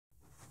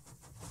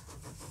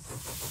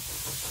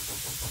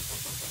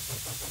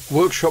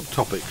Workshop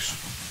topics.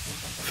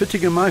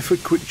 Fitting a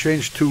Myford quick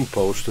change tool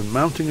post and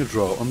mounting a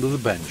drawer under the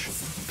bench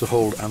to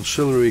hold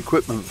ancillary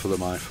equipment for the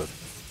Myford.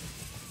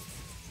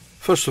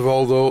 First of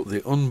all though,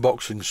 the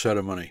unboxing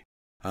ceremony,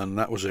 and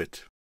that was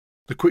it.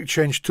 The quick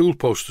change tool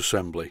post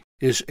assembly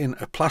is in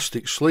a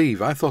plastic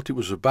sleeve. I thought it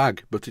was a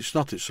bag, but it's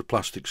not, it's a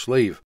plastic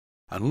sleeve.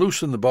 And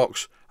loose in the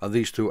box are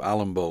these two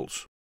Allen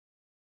bolts.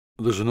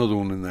 There's another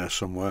one in there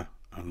somewhere,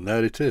 and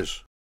there it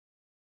is.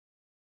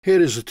 Here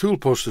is the tool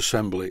post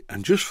assembly,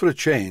 and just for a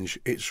change,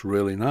 it's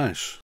really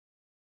nice.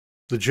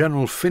 The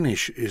general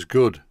finish is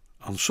good.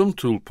 On some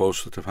tool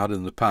posts that I've had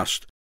in the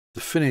past,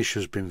 the finish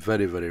has been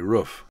very, very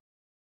rough.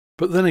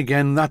 But then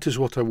again, that is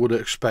what I would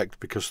expect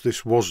because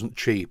this wasn't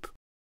cheap.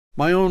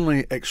 My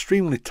only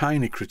extremely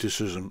tiny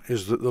criticism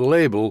is that the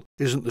label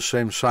isn't the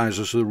same size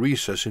as the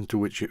recess into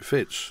which it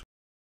fits.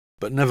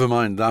 But never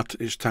mind that,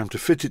 it's time to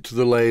fit it to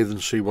the lathe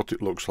and see what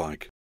it looks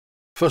like.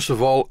 First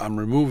of all, I'm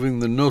removing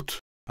the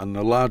nut and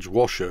the large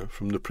washer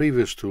from the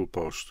previous tool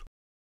post.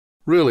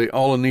 Really,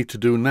 all I need to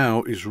do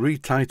now is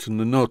retighten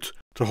the nut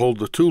to hold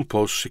the tool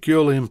post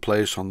securely in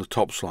place on the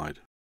top slide.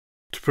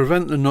 To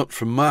prevent the nut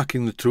from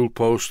marking the tool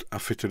post, I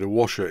fitted a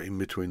washer in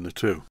between the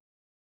two.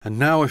 And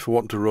now if I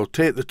want to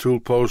rotate the tool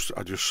post,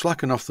 I just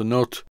slacken off the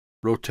nut,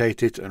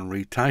 rotate it and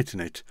retighten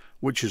it,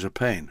 which is a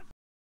pain,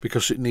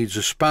 because it needs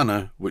a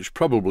spanner which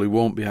probably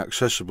won't be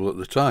accessible at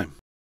the time.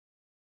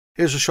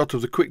 Here's a shot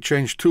of the quick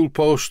change tool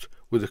post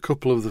with a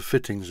couple of the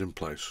fittings in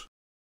place.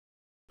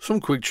 Some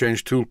quick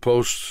change tool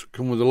posts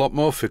come with a lot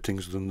more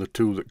fittings than the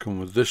two that come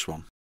with this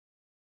one.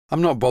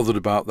 I'm not bothered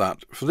about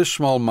that. For this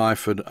small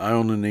Myford I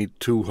only need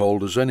 2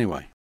 holders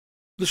anyway.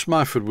 This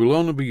Myford will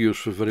only be used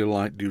for very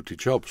light duty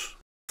jobs.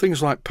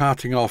 Things like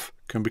parting off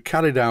can be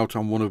carried out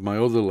on one of my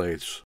other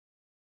lathes.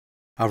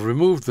 I've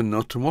removed the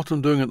nut, and what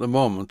I'm doing at the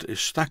moment is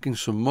stacking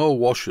some more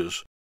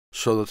washers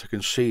so that I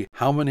can see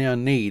how many I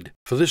need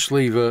for this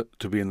lever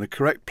to be in the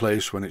correct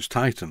place when it's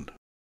tightened.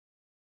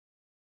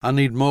 I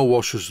need more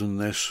washers than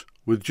this.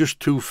 With just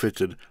 2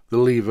 fitted, the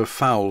lever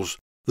fouls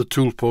the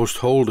tool post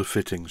holder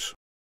fittings.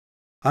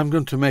 I'm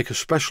going to make a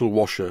special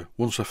washer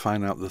once I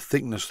find out the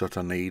thickness that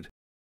I need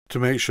to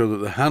make sure that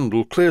the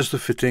handle clears the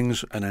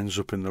fittings and ends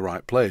up in the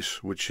right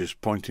place, which is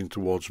pointing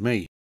towards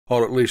me,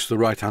 or at least the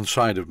right hand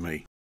side of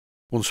me.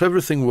 Once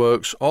everything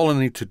works, all I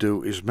need to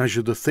do is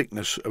measure the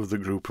thickness of the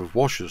group of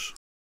washers.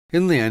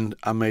 In the end,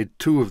 I made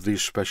 2 of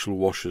these special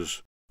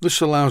washers.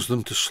 This allows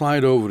them to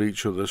slide over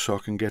each other so I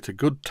can get a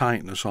good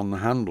tightness on the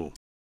handle.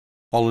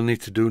 All I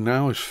need to do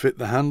now is fit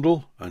the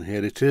handle, and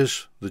here it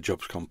is, the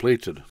job's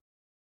completed.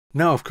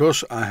 Now of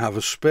course I have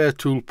a spare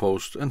tool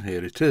post, and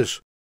here it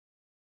is.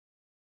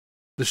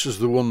 This is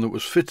the one that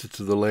was fitted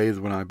to the lathe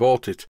when I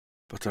bought it,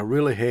 but I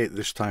really hate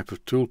this type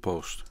of tool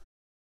post.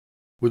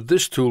 With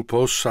this tool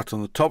post sat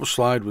on the top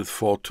slide with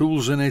 4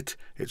 tools in it,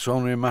 it's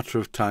only a matter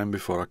of time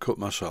before I cut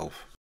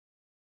myself.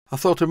 I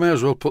thought I may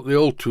as well put the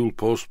old tool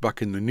post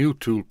back in the new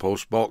tool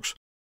post box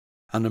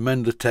and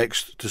amend the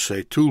text to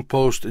say tool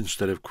post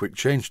instead of quick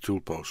change tool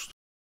post.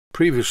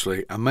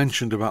 Previously I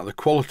mentioned about the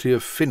quality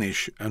of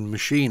finish and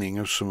machining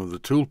of some of the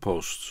tool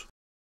posts,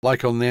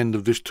 like on the end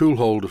of this tool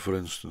holder for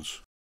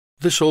instance.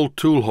 This old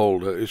tool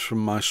holder is from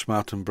my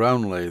Smart &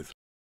 Brown lathe,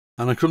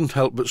 and I couldn't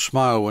help but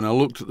smile when I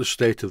looked at the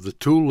state of the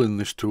tool in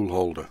this tool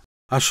holder.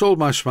 I sold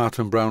my Smart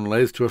 & Brown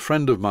lathe to a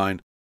friend of mine,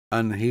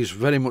 and he's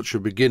very much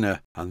a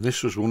beginner, and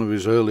this was one of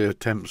his early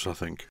attempts, I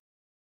think.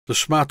 The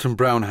Smart &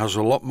 Brown has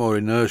a lot more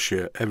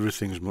inertia,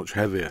 everything's much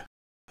heavier,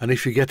 and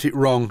if you get it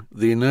wrong,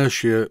 the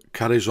inertia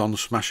carries on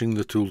smashing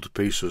the tool to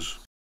pieces.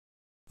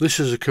 This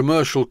is a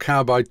commercial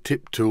carbide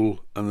tip tool,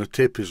 and the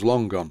tip is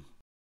long gone.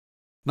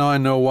 Now I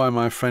know why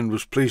my friend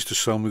was pleased to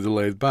sell me the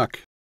lathe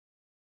back.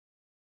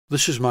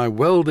 This is my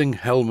welding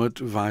helmet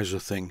visor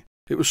thing.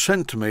 It was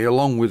sent to me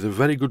along with a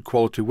very good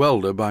quality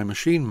welder by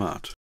Machine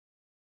Mart.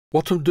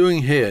 What I'm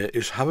doing here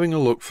is having a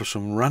look for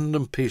some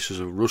random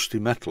pieces of rusty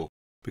metal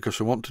because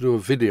I want to do a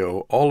video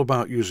all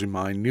about using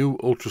my new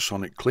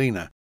ultrasonic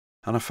cleaner,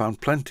 and I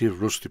found plenty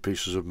of rusty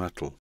pieces of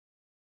metal.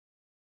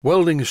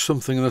 Welding is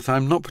something that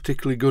I'm not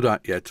particularly good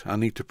at yet. I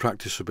need to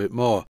practice a bit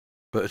more,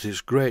 but it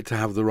is great to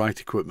have the right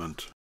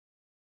equipment.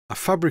 I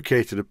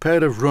fabricated a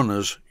pair of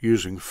runners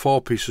using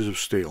 4 pieces of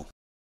steel.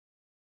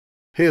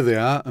 Here they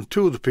are, and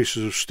 2 of the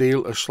pieces of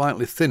steel are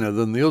slightly thinner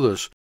than the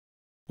others,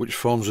 which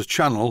forms a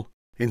channel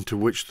into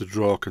which the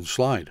drawer can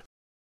slide.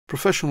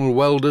 Professional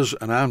welders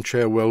and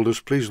armchair welders,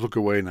 please look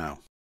away now.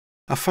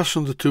 I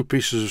fastened the 2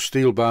 pieces of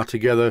steel bar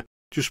together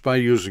just by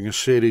using a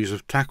series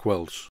of tack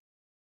welds,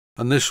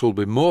 and this will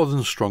be more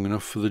than strong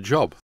enough for the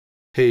job.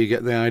 Here you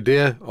get the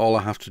idea. All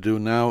I have to do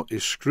now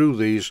is screw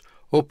these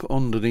up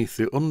underneath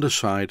the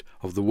underside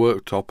of the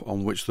worktop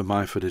on which the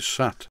Myford is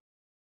sat,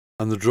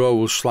 and the drawer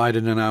will slide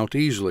in and out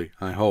easily,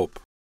 I hope.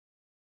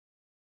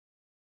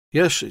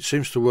 Yes, it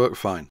seems to work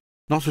fine.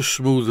 Not as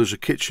smooth as a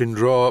kitchen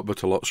drawer,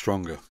 but a lot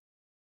stronger.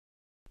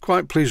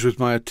 Quite pleased with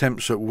my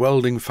attempts at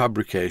welding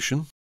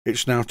fabrication.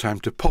 It's now time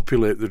to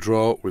populate the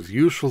drawer with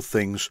useful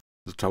things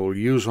that I will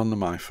use on the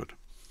Myford.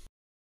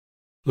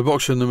 The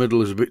box in the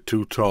middle is a bit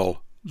too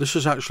tall. This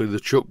is actually the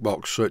chuck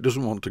box, so it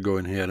doesn't want to go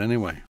in here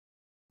anyway.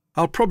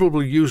 I'll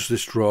probably use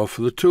this drawer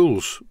for the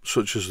tools,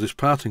 such as this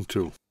parting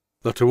tool,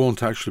 that I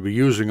won't actually be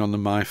using on the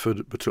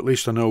Myford, but at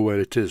least I know where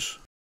it is.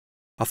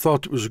 I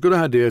thought it was a good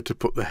idea to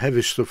put the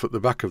heavy stuff at the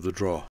back of the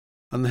drawer,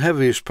 and the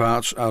heaviest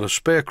parts are a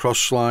spare cross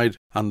slide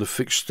and the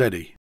fixed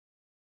steady.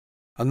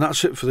 And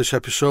that's it for this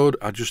episode.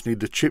 I just need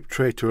the chip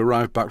tray to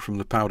arrive back from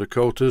the powder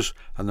coaters,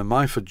 and the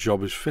Myford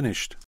job is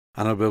finished,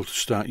 and I'll be able to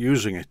start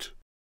using it.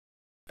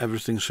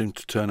 Everything seemed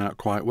to turn out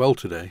quite well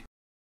today.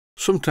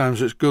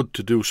 Sometimes it's good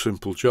to do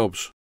simple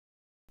jobs.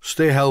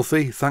 Stay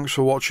healthy, thanks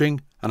for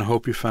watching, and I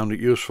hope you found it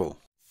useful.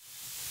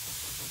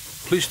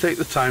 Please take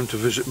the time to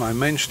visit my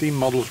Mainsteam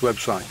Models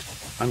website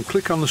and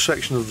click on the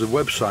section of the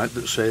website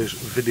that says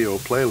Video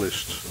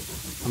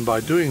Playlists. And by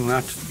doing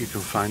that, you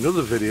can find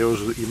other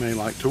videos that you may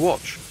like to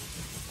watch.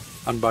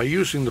 And by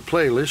using the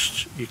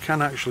playlists, you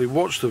can actually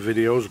watch the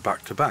videos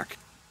back to back.